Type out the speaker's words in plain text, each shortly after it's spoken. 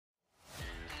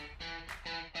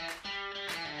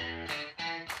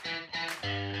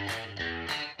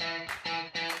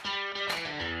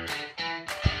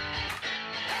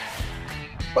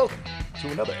Welcome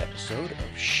to another episode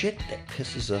of Shit That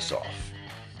Pisses Us Off.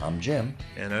 I'm Jim.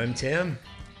 And I'm Tim.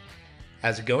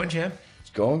 How's it going, Jim?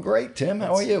 It's going great, Tim.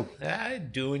 How are you?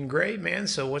 Doing great, man.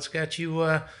 So what's got you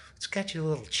a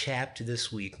little chapped this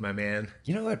week, my man?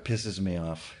 You know what pisses me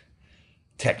off?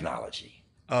 Technology.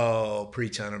 Oh,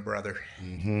 preach on it, brother.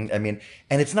 I mean,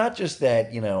 and it's not just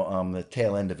that, I'm the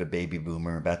tail end of a baby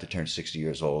boomer about to turn 60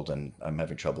 years old and I'm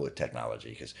having trouble with technology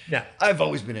because I've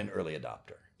always been an early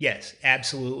adopter. Yes,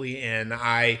 absolutely. And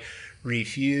I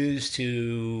refuse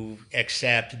to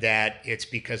accept that it's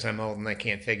because I'm old and I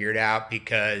can't figure it out,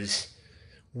 because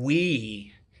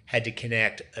we had to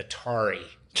connect Atari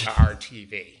to our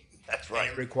TV. That's right.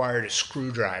 And it required a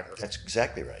screwdriver. That's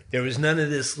exactly right. There was none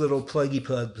of this little pluggy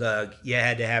plug. You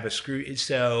had to have a screw.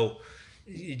 So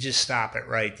you just stop it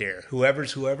right there.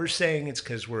 Whoever's saying it's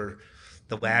because we're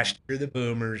the last year of the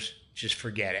boomers, just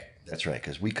forget it. That's right,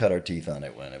 because we cut our teeth on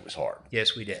it when it was hard.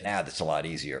 Yes, we did. Now that's a lot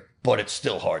easier, but it's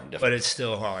still hard and difficult. But it's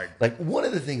still hard. Like, one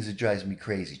of the things that drives me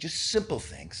crazy, just simple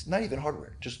things, not even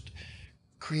hardware, just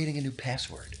creating a new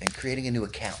password and creating a new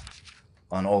account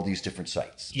on all these different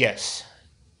sites. Yes.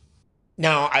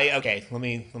 Now, let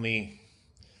me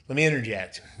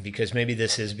interject, because maybe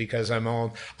this is because I'm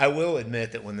old. I will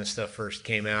admit that when this stuff first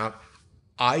came out,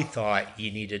 I thought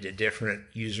you needed a different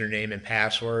username and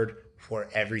password for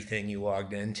everything you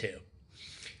logged into.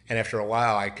 And after a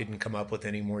while, I couldn't come up with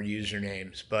any more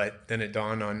usernames. But then it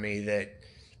dawned on me that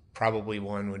probably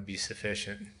one would be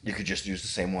sufficient. You could just use the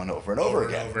same one over and over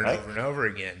again. Over and over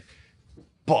again.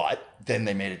 But then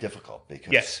they made it difficult,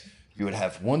 because you would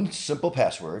have one simple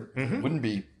password. It wouldn't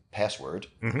be password,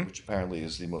 which apparently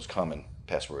is the most common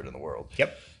password in the world.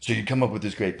 Yep. So you'd come up with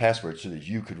this great password so that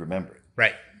you could remember it.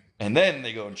 Right. And then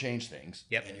they go and change things.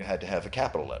 Yep. And you had to have a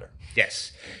capital letter.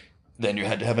 Yes. Then you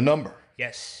had to have a number.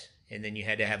 Yes. And then you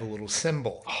had to have a little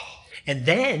symbol. And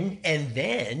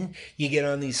then you get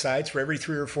on these sites where every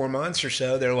 3 or 4 months or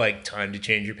so, they're like, time to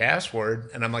change your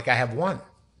password. And I'm like, I have one.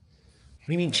 What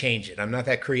do you mean change it? I'm not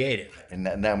that creative. And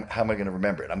now how am I going to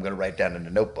remember it? I'm going to write down in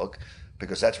a notebook,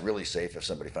 because that's really safe if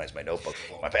somebody finds my notebook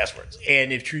with all my passwords.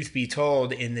 And if truth be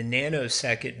told, in the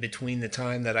nanosecond between the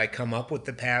time that I come up with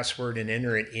the password and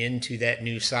enter it into that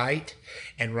new site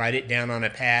and write it down on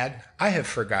a pad, I have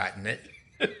forgotten it.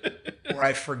 Or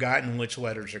I've forgotten which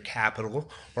letters are capital,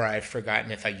 or I've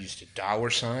forgotten if I used a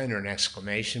 $sign or an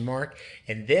exclamation mark.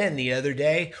 And then the other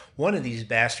day, one of these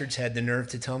bastards had the nerve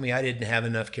to tell me I didn't have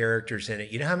enough characters in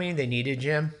it. You know how many they needed,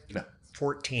 Jim? No.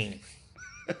 14.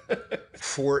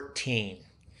 14.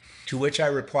 To which I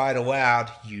replied aloud,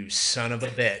 "You son of a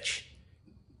bitch."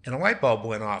 And a light bulb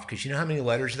went off, because you know how many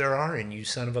letters there are in "you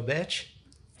son of a bitch"?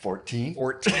 14?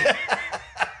 14.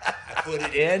 I put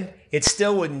it in. It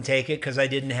still wouldn't take it because I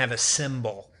didn't have a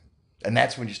symbol. And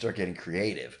that's when you start getting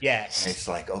creative. Yes. And it's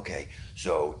like, okay,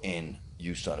 so in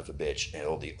 "you son of a bitch" and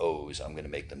all the O's, I'm going to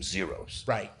make them zeros.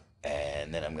 Right.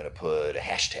 And then I'm going to put a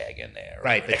hashtag in there.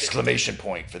 Right. An exclamation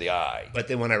point for the I. But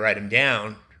then when I write them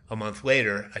down a month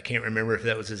later, I can't remember if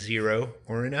that was a 0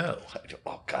 or an O.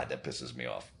 Oh, God, that pisses me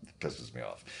off. It pisses me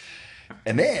off.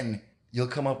 And then you'll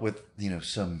come up with,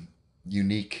 some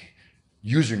unique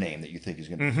username that you think is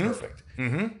going to be perfect.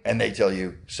 And they tell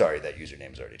you, sorry, that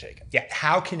username's already taken. Yeah.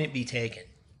 How can it be taken?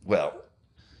 Well,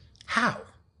 how?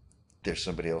 There's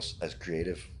somebody else as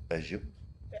creative as you.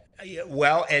 Yeah,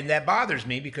 well, and that bothers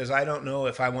me, because I don't know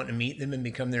if I want to meet them and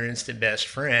become their instant best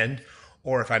friend,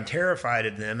 or if I'm terrified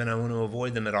of them and I want to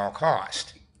avoid them at all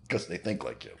cost. Because they think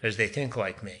like you. Because they think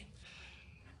like me.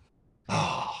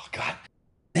 Oh, God.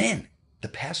 Then the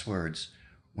passwords,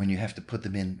 when you have to put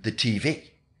them in the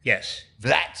TV. Yes.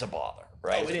 That's a bother,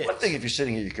 right? Oh, it is. One thing if you're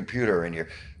sitting at your computer and you're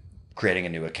creating a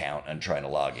new account and trying to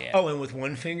log in. Oh, and with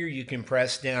one finger you can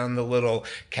press down the little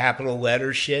capital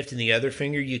letter shift, and the other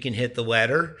finger you can hit the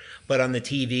letter. But on the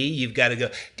TV, you've got to go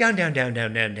down, down, down,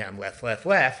 down, down, down, left, left,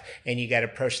 left, and you got to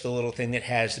push the little thing that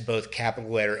has both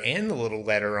capital letter and the little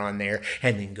letter on there,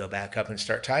 and then go back up and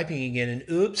start typing again. And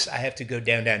oops, I have to go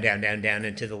down, down, down, down, down,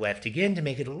 and to the left again to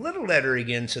make it a little letter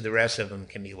again, so the rest of them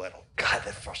can be little. God,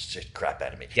 that frustrates the crap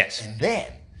out of me. Yes. And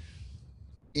then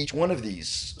each one of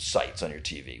these sites on your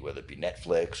TV, whether it be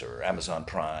Netflix or Amazon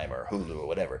Prime or Hulu or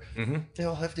whatever, they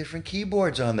all have different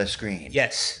keyboards on the screen.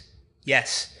 Yes.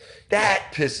 Yes.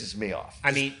 That pisses me off.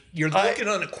 I mean, you're looking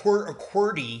on a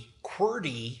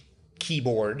QWERTY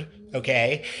keyboard,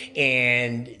 okay,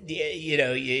 and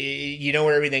you know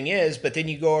where everything is, but then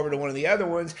you go over to one of the other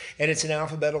ones and it's in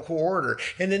alphabetical order.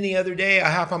 And then the other day I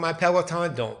hop on my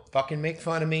Peloton. Don't fucking make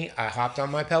fun of me. I hopped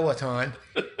on my Peloton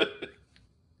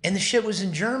and the shit was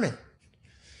in German.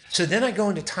 So then I go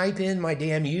in to type in my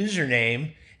damn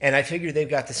username, and I figure they've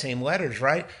got the same letters,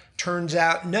 right? Turns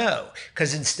out no,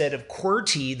 because instead of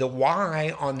QWERTY, the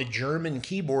Y on the German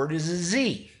keyboard is a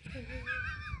Z.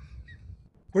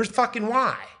 Where's the fucking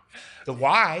Y? The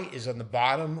Y is on the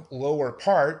bottom lower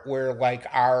part where like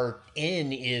our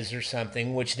N is or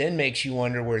something, which then makes you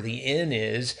wonder where the N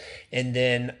is. And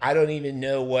then I don't even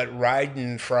know what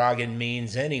riding frogging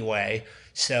means anyway.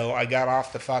 So I got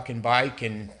off the fucking bike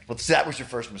and Well, that was your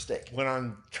first mistake.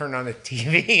 turned on the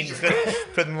TV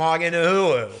and couldn't log into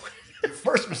Hulu. Your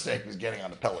first mistake was getting on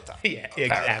the Peloton. Yeah,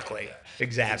 exactly.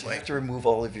 Did you have to remove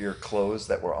all of your clothes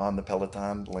that were on the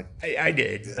Peloton? I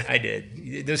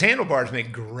did. Those handlebars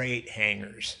make great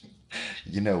hangers.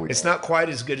 You know, It's not quite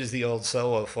as good as the old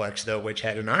Solo Flex, though, which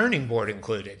had an ironing board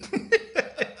included.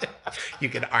 You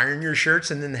could iron your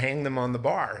shirts and then hang them on the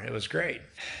bar. It was great.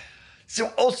 So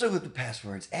also with the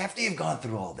passwords, after you've gone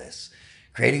through all this,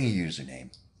 creating a username,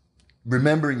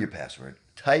 remembering your password,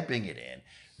 typing it in,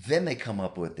 then they come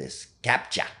up with this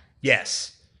CAPTCHA.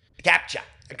 Yes. CAPTCHA.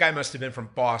 That guy must have been from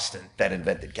Boston. That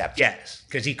invented CAPTCHA. Yes,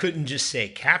 because he couldn't just say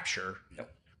capture.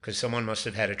 Nope. Because someone must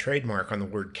have had a trademark on the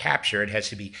word capture. It has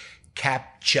to be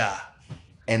CAPTCHA.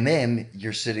 And then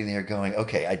you're sitting there going,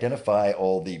 okay, identify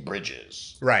all the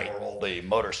bridges. Right. Or all the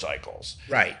motorcycles.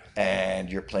 Right.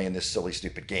 And you're playing this silly,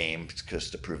 stupid game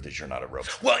just to prove that you're not a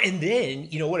robot. Well, and then,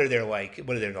 what are there like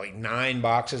 9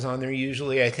 boxes on there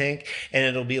usually, I think? And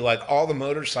it'll be like all the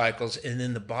motorcycles, and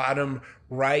then the bottom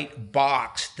right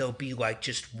box, there'll be like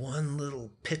just one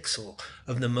little pixel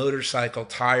of the motorcycle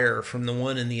tire from the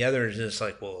one and the other. And it's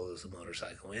like, well, is the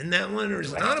motorcycle in that one or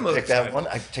is it not a motorcycle? Pick that one.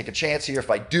 I take a chance here. If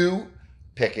I do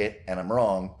pick it and I'm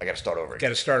wrong, I got to start over again. Got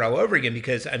to start all over again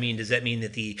because, does that mean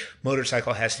that the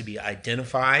motorcycle has to be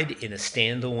identified in a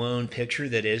standalone picture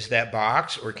that is that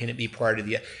box, or can it be part of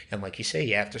the, and like you say,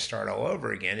 you have to start all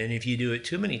over again. And if you do it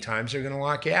too many times, they're going to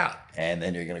lock you out. And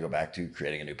then you're going to go back to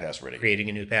creating a new password again. Creating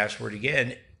a new password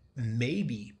again,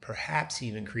 maybe, perhaps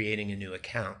even creating a new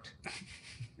account.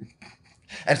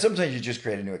 And sometimes you just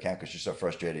create a new account because you're so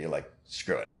frustrated, you're like,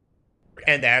 screw it.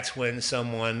 And that's when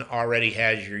someone already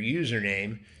has your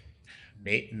username.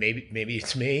 Maybe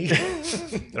it's me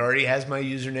that already has my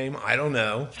username. I don't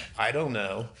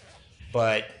know.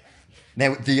 But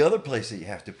now, the other place that you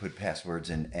have to put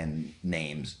passwords and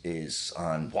names is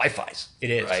on Wi-Fi's. It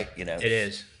is. Right? It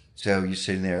is. So you're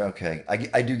sitting there, okay.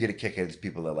 I do get a kick out of these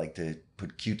people that like to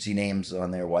put cutesy names on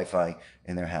their Wi-Fi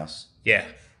in their house. Yeah.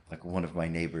 Like one of my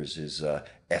neighbors is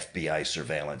FBI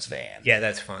surveillance van. Yeah,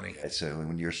 that's funny. So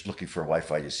when you're looking for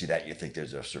Wi-Fi, you see that, you think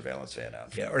there's a surveillance van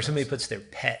out there. Yeah, or somebody puts their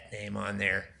pet name on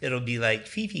there. It'll be like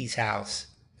Fifi's house.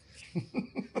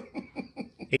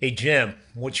 Hey, Jim,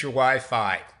 what's your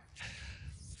Wi-Fi?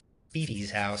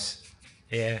 Fifi's house.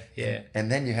 Yeah.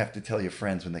 And then you have to tell your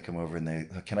friends when they come over and they,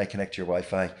 can I connect to your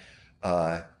Wi-Fi?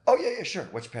 Oh, yeah, sure.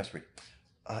 What's your password?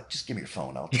 Just give me your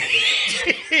phone. I'll take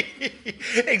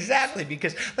it. Exactly,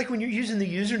 because like when you're using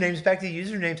the usernames, back to the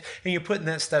usernames, and you're putting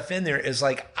that stuff in there, is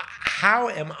like, how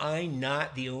am I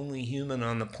not the only human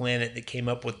on the planet that came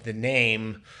up with the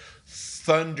name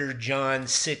Thunder John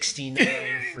 69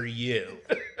 for you?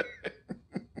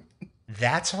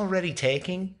 That's already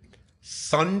taking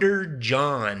Thunder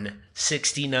John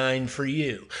 69 for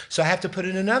you. So I have to put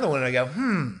in another one. And I go,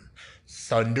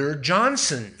 Thunder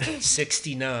Johnson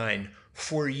 69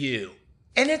 for you.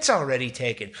 And it's already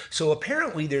taken. So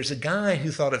apparently there's a guy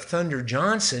who thought of Thunder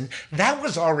Johnson. That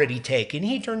was already taken.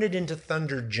 He turned it into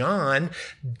Thunder John.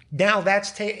 Now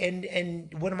that's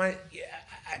and what am I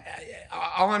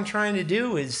all I'm trying to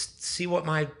do is see what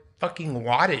my fucking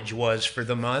wattage was for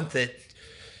the month at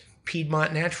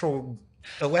Piedmont Natural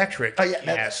Electric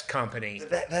gas company.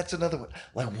 That's another one.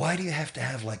 Like, why do you have to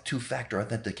have like two-factor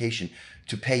authentication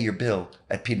to pay your bill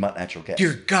at Piedmont Natural Gas?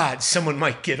 Dear God, someone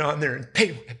might get on there and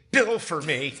pay my bill for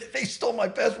me. They stole my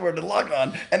password to log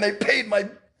on, and they paid my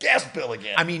gas bill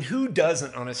again. I mean, who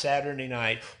doesn't on a Saturday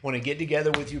night want to get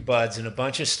together with your buds and a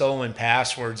bunch of stolen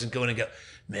passwords and go and go,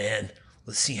 man,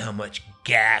 let's see how much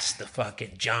gas the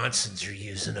fucking Johnsons are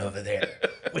using over there.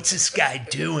 What's this guy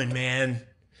doing, man?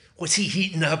 What's he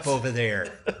heating up over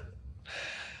there?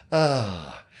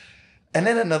 And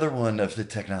then another one of the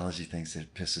technology things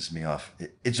that pisses me off.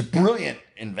 It's a brilliant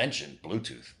invention,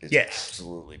 Bluetooth. It's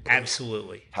absolutely brilliant.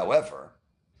 Absolutely. However,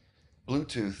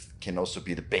 Bluetooth can also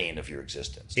be the bane of your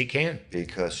existence. It can.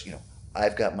 Because,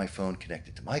 I've got my phone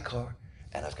connected to my car,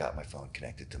 and I've got my phone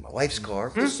connected to my wife's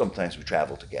car, because sometimes we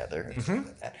travel together and stuff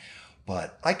like that.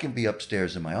 But I can be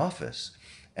upstairs in my office,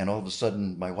 and all of a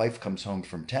sudden my wife comes home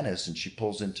from tennis, and she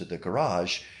pulls into the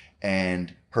garage,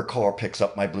 and her car picks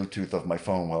up my Bluetooth of my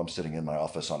phone while I'm sitting in my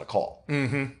office on a call.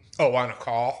 Mm-hmm. Oh, on a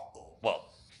call? Well,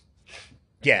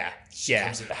 yeah. She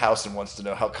comes in the house and wants to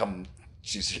know how come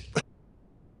she's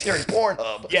hearing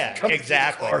Pornhub. Yeah, coming through the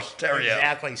exactly. car stereo.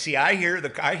 Exactly. See, I hear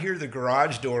the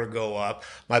garage door go up.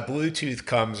 My Bluetooth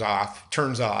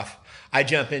turns off. I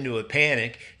jump into a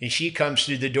panic, and she comes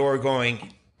through the door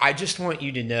going, "I just want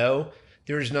you to know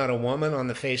there is not a woman on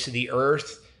the face of the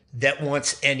earth that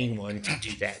wants anyone to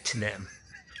do that to them.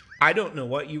 I don't know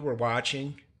what you were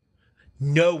watching.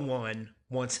 No one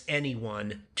wants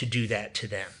anyone to do that to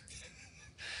them."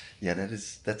 Yeah,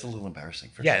 that's a little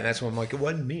embarrassing. Yeah, and that's when I'm like, it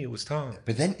wasn't me, it was Tom.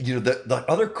 But then, the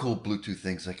other cool Bluetooth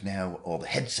things, like now all the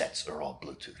headsets are all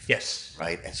Bluetooth. Yes.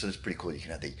 Right? And so it's pretty cool. You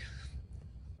can have the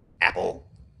Apple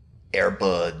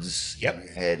AirBuds in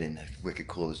your head, and wicked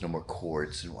cool. There's no more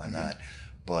cords and whatnot.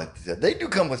 But they do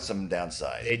come with some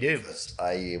downside. They do.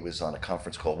 I was on a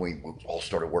conference call. We all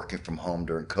started working from home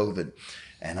during COVID,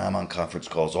 and I'm on conference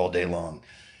calls all day long.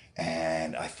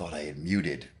 And I thought I had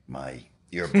muted my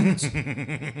earbuds.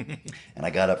 And I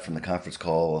got up from the conference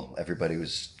call. Everybody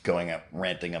was going up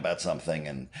ranting about something,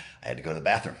 and I had to go to the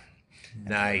bathroom.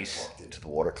 Nice. I walked into the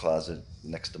water closet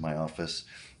next to my office,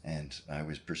 and I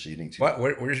was proceeding to... What?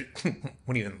 Where's?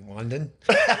 What are you in London?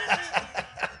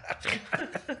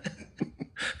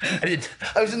 I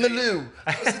was in the loo.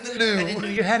 I didn't know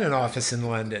you had an office in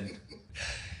London.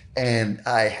 And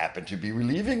I happened to be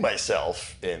relieving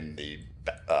myself in the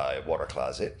water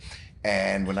closet.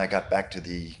 And when I got back to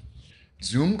the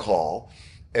Zoom call,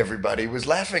 everybody was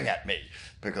laughing at me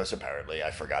because apparently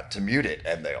I forgot to mute it,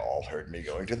 and they all heard me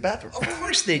going to the bathroom. Of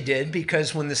course they did,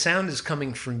 because when the sound is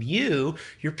coming from you,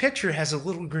 your picture has a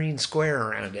little green square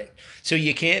around it. So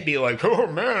you can't be like, "Oh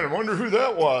man, I wonder who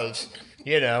that was."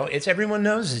 It's everyone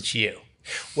knows it's you.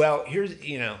 Well, here's,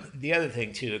 the other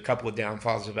thing too, a couple of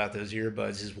downfalls about those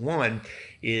earbuds is one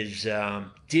is,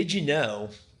 did you know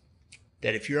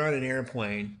that if you're on an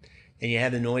airplane and you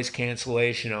have the noise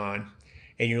cancellation on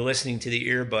and you're listening to the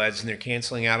earbuds and they're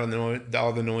canceling out on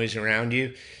all the noise around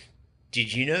you,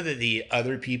 did you know that the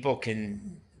other people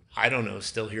can, I don't know,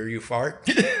 still hear you fart?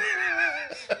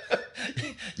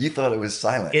 You thought it was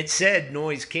silent. It said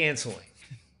noise canceling.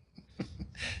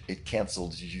 It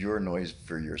canceled your noise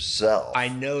for yourself. I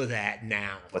know that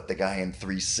now. But the guy in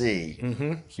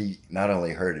 3C, he not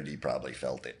only heard it, he probably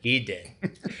felt it. He did.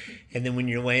 And then when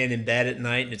you're laying in bed at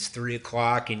night and it's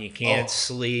 3:00 and you can't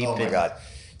sleep. Oh my God.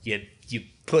 You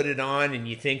put it on and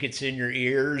you think it's in your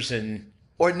ears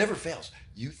Or it never fails.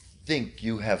 You think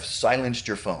you have silenced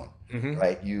your phone,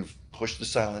 right? You've pushed the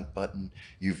silent button,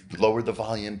 you've lowered the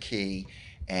volume key,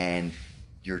 and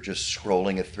you're just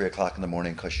scrolling at 3:00 in the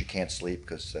morning because you can't sleep,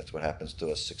 because that's what happens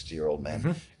to us 60-year-old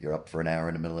men. You're up for an hour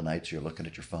in the middle of the night, so you're looking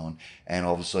at your phone, and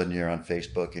all of a sudden you're on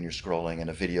Facebook and you're scrolling and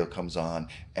a video comes on,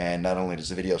 and not only does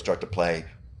the video start to play,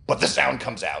 but the sound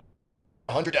comes out.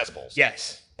 100 decibels.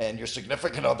 Yes. And your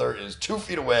significant other is 2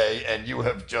 feet away, and you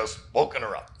have just woken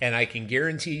her up. And I can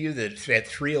guarantee you that at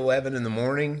 3:11 in the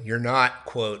morning, you're not,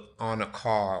 quote, on a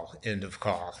call, end of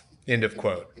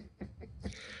quote.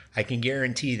 I can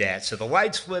guarantee that. So the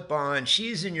lights flip on.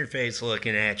 She's in your face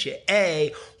looking at you.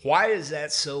 A, why is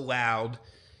that so loud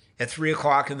at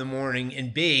 3:00 in the morning?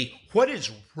 And B, what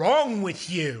is wrong with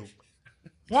you?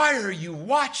 Why are you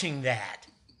watching that?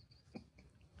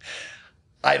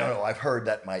 I don't know. I've heard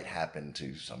that might happen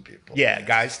to some people. Yeah,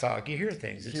 guys talk. You hear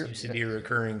things. It seems to be a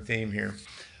recurring theme here.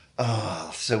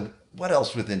 So what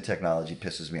else within technology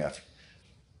pisses me off?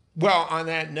 Well, on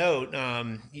that note,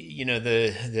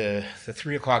 the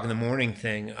 3:00 in the morning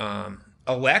thing,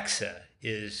 Alexa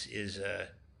is a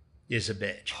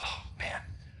bitch. Oh man,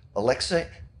 Alexa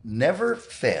never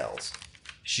fails.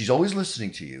 She's always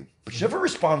listening to you, but she never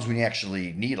responds when you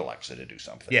actually need Alexa to do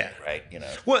something. Yeah. Right.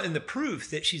 Well, and the proof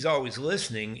that she's always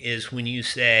listening is when you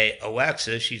say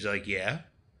Alexa, she's like, yeah.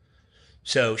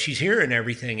 So she's hearing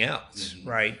everything else,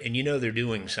 right? And they're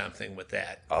doing something with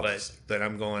that. Obviously. But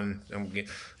I'm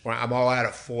all out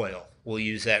of foil. We'll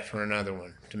use that for another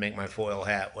one to make my foil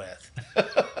hat with.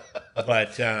 But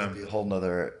that'd be a whole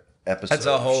nother episode. That's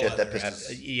a whole shit other that pisses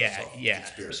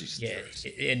conspiracy theories.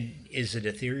 And is it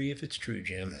a theory if it's true,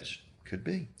 Jim? Could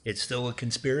be. It's still a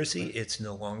conspiracy. It's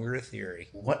no longer a theory.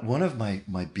 One of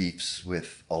my beefs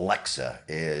with Alexa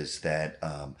is that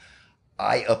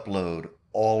I upload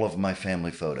all of my family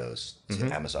photos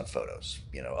to Amazon Photos,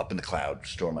 up in the cloud,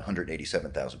 store my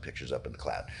 187,000 pictures up in the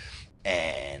cloud.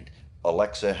 And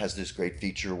Alexa has this great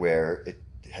feature where it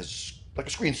has like a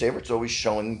screensaver. It's always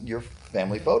showing your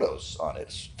family photos on it.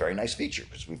 It's a very nice feature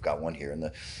because we've got one here in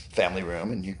the family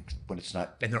room, and when it's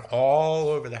not... And they're all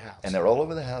over the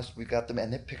house. We've got them,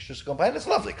 and their pictures go by, and it's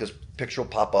lovely because picture will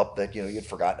pop up that, you'd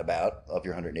forgotten about of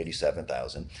your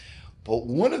 187,000. But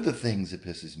one of the things that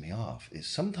pisses me off is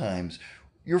sometimes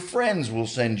your friends will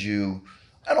send you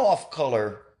an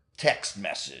off-color text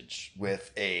message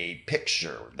with a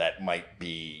picture that might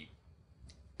be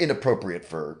inappropriate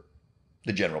for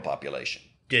the general population.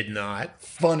 Did not.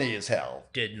 Funny as hell.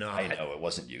 Did not. I know it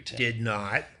wasn't you, Tim. Did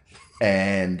not.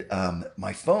 And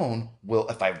my phone will,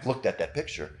 if I've looked at that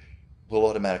picture, will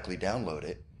automatically download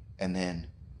it, and then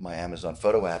my Amazon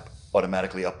Photo app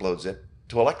automatically uploads it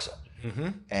to Alexa. Mm-hmm.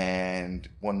 And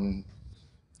one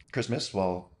Christmas,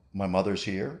 while my mother's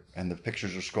here and the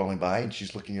pictures are scrolling by and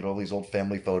she's looking at all these old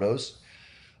family photos,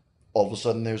 all of a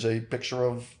sudden there's a picture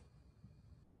of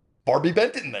Barbie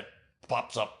Benton that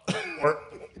pops up.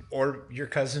 Or your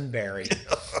cousin Barry.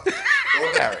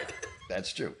 Or Barry.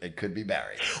 That's true. It could be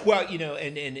Barry. Well,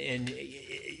 and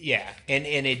yeah,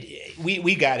 and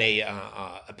we got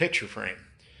a picture frame,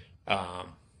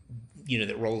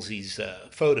 that rolls these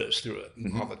photos through it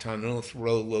all the time. And it'll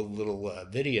roll little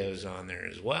videos on there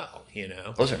as well.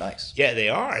 Those are nice. Yeah, they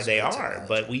are. They are.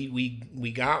 But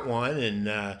we got one,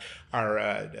 and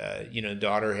our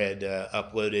daughter had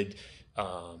uploaded.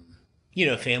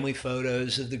 Family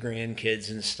photos of the grandkids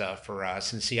and stuff for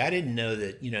us. And see, I didn't know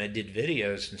that, I did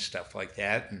videos and stuff like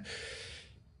that. And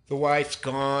the wife's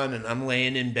gone and I'm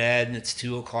laying in bed and it's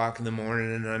 2:00 in the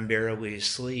morning and I'm barely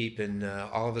asleep. And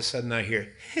all of a sudden I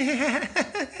hear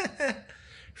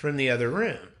from the other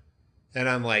room. And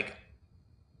I'm like,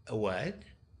 what?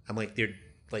 I'm like, they're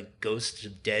like ghosts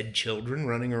of dead children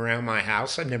running around my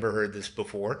house. I've never heard this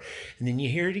before. And then you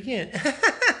hear it again.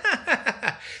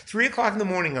 3:00 in the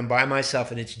morning, I'm by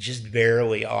myself and it's just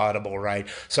barely audible, right?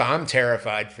 So I'm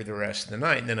terrified for the rest of the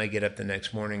night. And then I get up the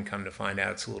next morning, come to find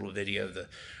out it's a little video of the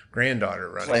granddaughter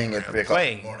running Playing around. at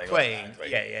 3:00 in the morning. Playing. Like that, right?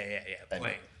 Yeah,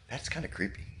 playing. That's kind of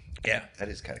creepy. Yeah. That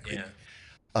is kind of creepy.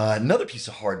 Yeah. Another piece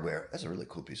of hardware. That's a really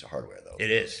cool piece of hardware, though. It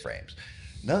is. Frames.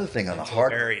 Another thing on the Until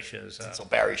hardware. Barry shows up. Until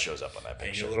Barry shows up on that And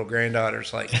picture. your little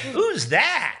granddaughter's like, who's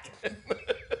that?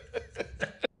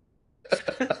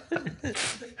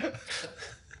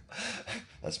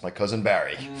 That's my cousin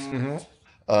Barry.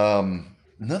 Mm-hmm.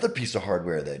 Another piece of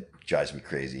hardware that drives me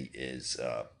crazy is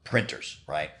printers,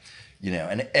 right?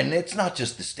 And it's not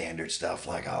just the standard stuff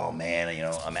like, oh man,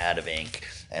 I'm out of ink,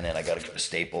 and then I got to go to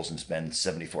Staples and spend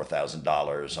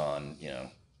 $74,000 on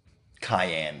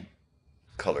cayenne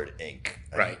colored ink.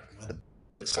 Right.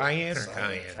 Cayenne or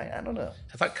cayenne? I don't know.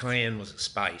 I thought cayenne was a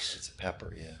spice. It's a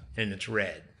pepper, yeah. And it's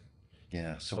red.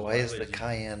 Yeah. So why is the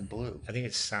cayenne blue? I think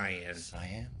it's cyan.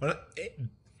 Cyan? Well,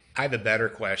 I have a better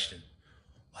question.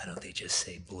 Why don't they just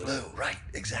say blue? Blue, right,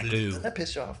 exactly. Blue. Doesn't that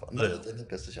piss you off? Blue. Doesn't that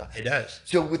piss you off? It does.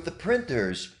 So with the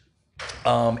printers,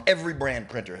 every brand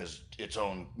printer has its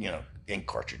own, ink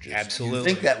cartridges. Absolutely. You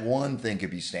think that one thing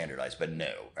could be standardized, but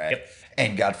no, right? Yep.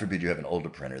 And God forbid you have an older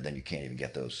printer, then you can't even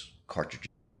get those cartridges.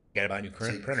 You got to buy a new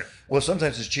printer. Well,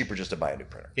 sometimes it's cheaper just to buy a new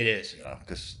printer. It is.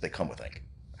 Because they come with ink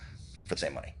for the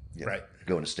same money. Right. You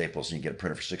go into Staples and you get a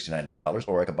printer for $69,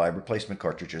 or I could buy replacement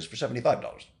cartridges for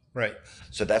 $75. Right.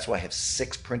 So that's why I have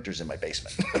 6 printers in my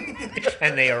basement.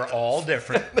 And they are all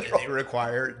different. They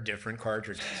require different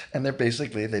cartridges. And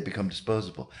they become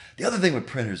disposable. The other thing with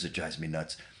printers that drives me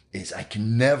nuts is I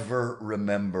can never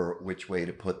remember which way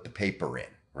to put the paper in,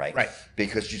 right? Right.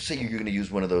 Because you say you're going to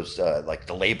use one of those, like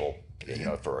the label,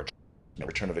 for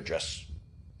return of address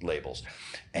labels.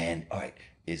 And all right,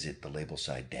 is it the label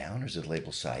side down or is it the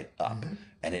label side up? Mm-hmm.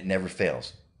 And it never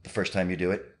fails. The first time you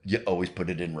do it, you always put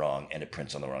it in wrong and it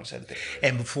prints on the wrong side of the paper.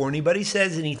 And before anybody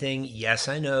says anything, yes,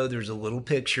 I know there's a little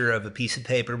picture of a piece of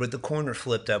paper with the corner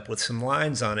flipped up with some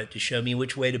lines on it to show me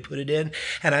which way to put it in.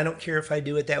 And I don't care if I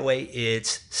do it that way,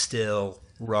 it's still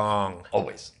wrong.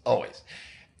 Always, always.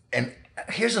 And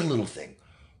here's a little thing.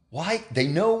 Why? They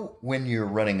know when you're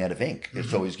running out of ink. It's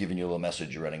mm-hmm. always giving you a little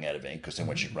message you're running out of ink because they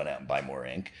want you to run out and buy more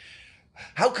ink.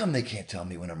 How come they can't tell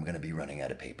me when I'm going to be running out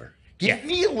of paper? Give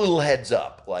me a little heads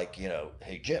up, like,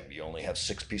 hey, Jim, you only have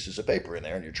 6 pieces of paper in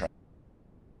there and you're trying.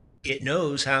 It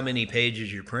knows how many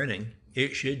pages you're printing.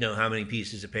 It should know how many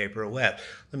pieces of paper are left.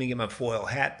 Let me get my foil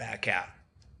hat back out.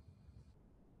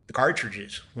 The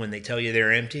cartridges, when they tell you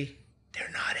they're empty,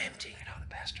 they're not empty. They're not the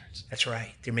bastards. That's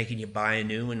right. They're making you buy a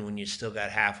new one when you still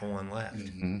got half of one left.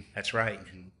 Mm-hmm. That's right.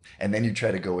 Mm-hmm. And then you try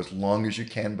to go as long as you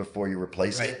can before you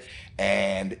replace it,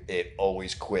 and it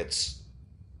always quits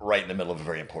right in the middle of a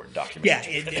very important document. Yeah,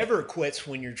 it never quits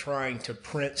when you're trying to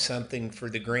print something for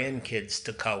the grandkids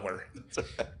to color.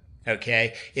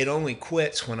 Okay? It only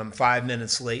quits when I'm 5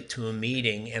 minutes late to a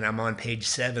meeting and I'm on page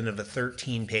 7 of a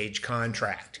 13-page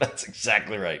contract. That's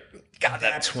exactly right. God,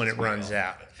 that's when it runs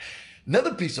out.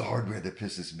 Another piece of hardware that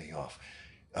pisses me off.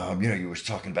 You were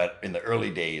talking about in the early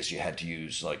days you had to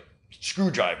use like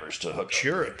screwdrivers to hook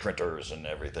up printers and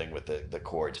everything with the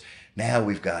cords. Now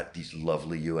we've got these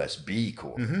lovely USB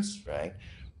cords, mm-hmm. right?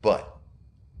 But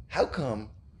how come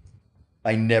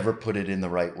I never put it in the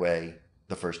right way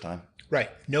the first time? Right.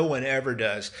 No one ever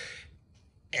does.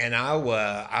 And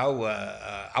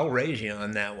I'll raise you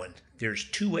on that one. There's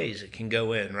 2 ways it can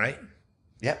go in, right?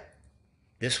 Yep.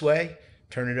 This way,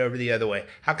 turn it over the other way.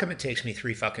 How come it takes me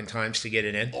 3 fucking times to get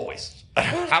it in? Always.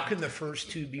 How can the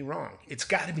first 2 be wrong? It's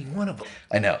got to be one of them.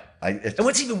 I know. And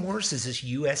what's even worse is this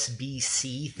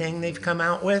USB-C thing they've come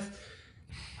out with.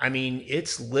 I mean,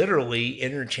 it's literally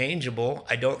interchangeable.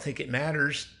 I don't think it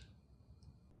matters.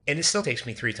 And it still takes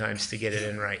me 3 times to get it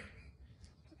in right.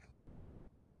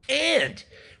 And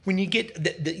when you get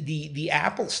the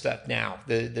Apple stuff now,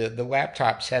 the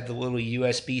laptops have the little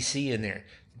USB-C in there.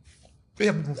 They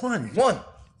have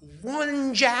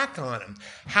one jack on them.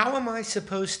 How am I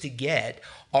supposed to get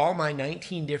all my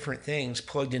 19 different things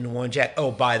plugged into one jack?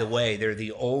 Oh, by the way, they're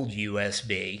the old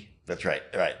USB. That's right.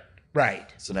 Right.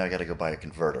 Right. So now I got to go buy a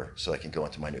converter so I can go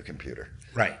into my new computer.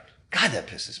 Right. God, that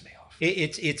pisses me off.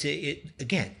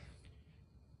 Again,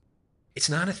 it's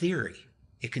not a theory.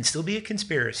 It can still be a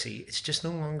conspiracy. It's just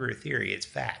no longer a theory. It's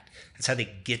fact. That's how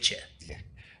they get you. Yeah.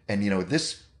 And,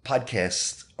 this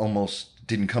podcast almost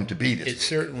didn't come to be this week. It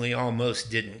certainly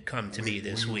almost didn't come to be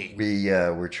this week. We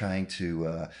were trying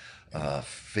to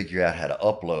figure out how to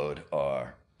upload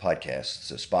our podcasts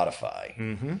to Spotify.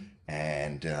 Mm-hmm.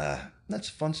 And that's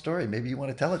a fun story. Maybe you want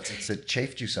to tell it since it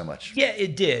chafed you so much. Yeah,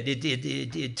 it did.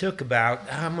 It took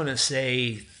about, I'm going to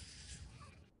say,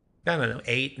 I don't know,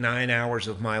 8-9 hours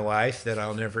of my life that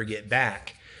I'll never get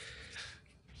back.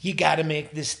 You got to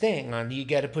make this thing you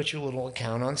got to put your little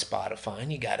account on Spotify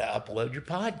and you got to upload your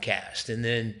podcast. And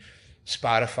then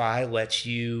Spotify lets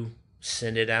you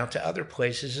send it out to other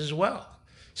places as well.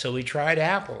 So we tried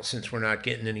Apple since we're not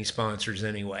getting any sponsors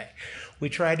anyway. We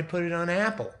tried to put it on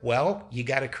Apple. Well, you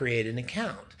got to create an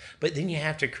account, but then you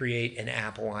have to create an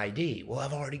Apple ID. Well,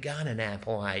 I've already got an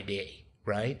Apple ID.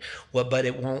 Right? Well, but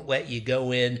it won't let you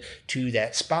go in to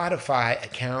that Spotify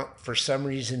account. For some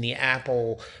reason, the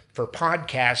Apple for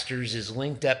podcasters is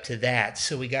linked up to that.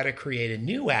 So we got to create a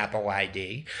new Apple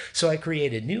ID. So I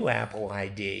create a new Apple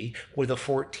ID with a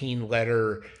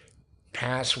 14-letter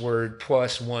password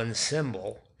plus 1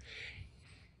 symbol.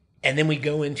 And then we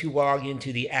go log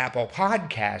into the Apple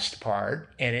podcast part,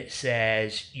 and it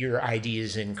says your ID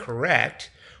is incorrect.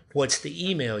 What's the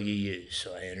email you use?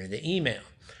 So I enter the email.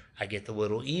 I get the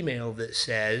little email that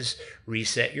says,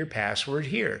 reset your password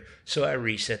here. So I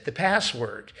reset the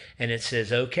password and it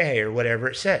says, okay, or whatever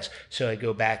it says. So I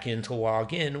go back in to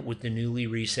log in with the newly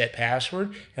reset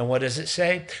password. And what does it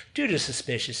say? Due to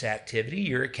suspicious activity,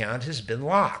 your account has been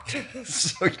locked.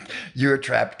 So you're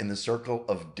trapped in the circle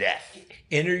of death.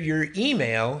 Enter your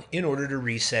email in order to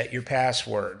reset your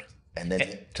password. And then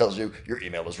it tells you your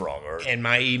email is wrong. And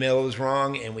my email is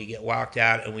wrong, and we get locked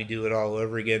out, and we do it all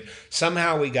over again.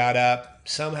 Somehow we got up.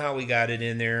 Somehow we got it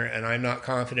in there, and I'm not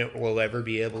confident we'll ever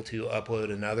be able to upload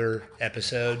another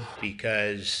episode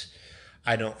because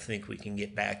I don't think we can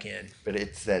get back in. But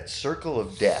it's that circle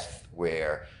of death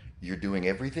where you're doing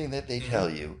everything that they tell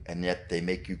you, and yet they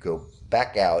make you go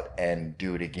back out and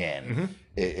do it again. Mm-hmm.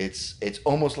 It's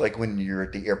almost like when you're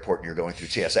at the airport and you're going through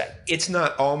TSA. It's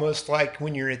not almost like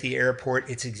when you're at the airport.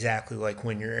 It's exactly like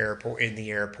when you're in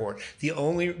the airport.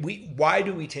 Why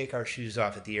do we take our shoes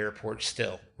off at the airport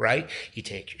still, right? You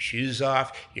take your shoes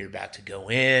off. You're about to go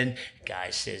in. The guy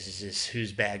says, "Is this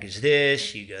whose bag is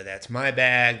this?" You go, "That's my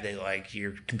bag." They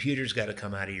your computer's got to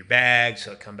come out of your bag,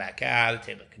 so I come back out. I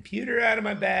take my computer out of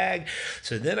my bag.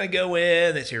 So then I go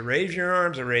in. They say, "Raise your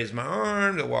arms." I raise my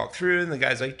arms. I walk through, and the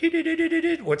guy's like,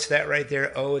 "What's that right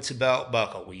there?" "Oh, it's a belt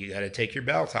buckle." "Well, you got to take your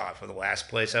belt off." Well, the last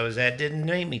place I was at didn't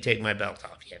make me take my belt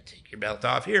off. You have to take your belt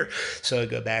off here. So I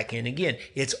go back in again.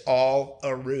 It's all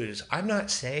a ruse. I'm not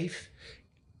safe.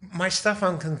 My stuff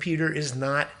on computer is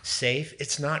not safe.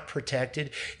 It's not protected.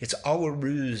 It's all a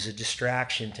ruse, a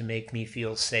distraction to make me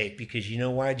feel safe. Because you know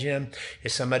why, Jim?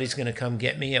 If somebody's going to come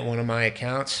get me at one of my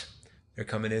accounts, they're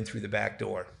coming in through the back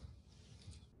door.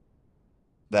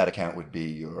 That account would be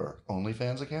your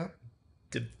OnlyFans account?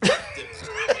 The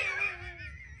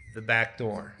back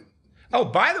door. Oh,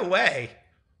 by the way,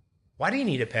 why do you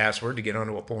need a password to get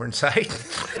onto a porn site?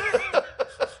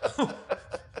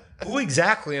 Who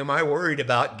exactly am I worried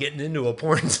about getting into a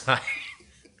porn site?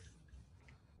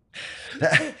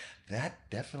 That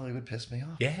definitely would piss me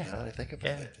off. Yeah. Now that I think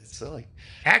about it. It's silly.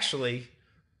 Actually,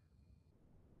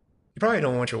 you probably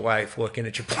don't want your wife looking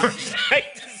at your porn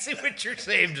site to see what your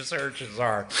saved searches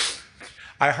are.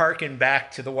 I hearken back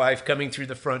to the wife coming through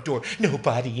the front door.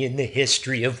 Nobody in the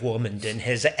history of womandom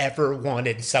has ever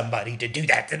wanted somebody to do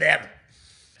that to them.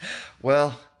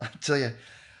 Well, I'll tell you,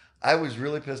 I was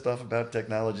really pissed off about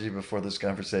technology before this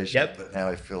conversation, Yep. but now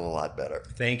I feel a lot better.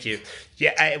 Thank you.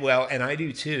 Yeah, well, and I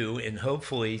do too. And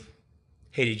hopefully,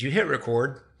 hey, did you hit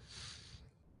record?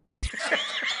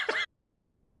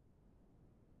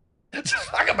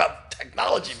 Talk about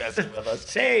technology messing with us.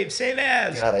 Save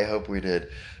as. God, I hope we did.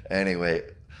 Anyway,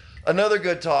 another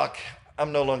good talk.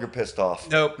 I'm no longer pissed off.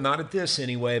 Nope, not at this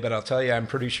anyway, but I'll tell you, I'm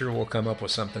pretty sure we'll come up with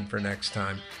something for next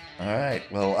time. All right.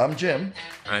 Well, I'm Jim.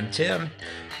 I'm Tim.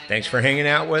 Thanks for hanging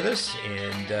out with us,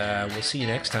 and we'll see you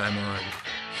next time on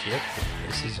Shit That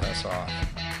Pisses Us Off.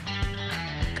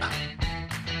 God.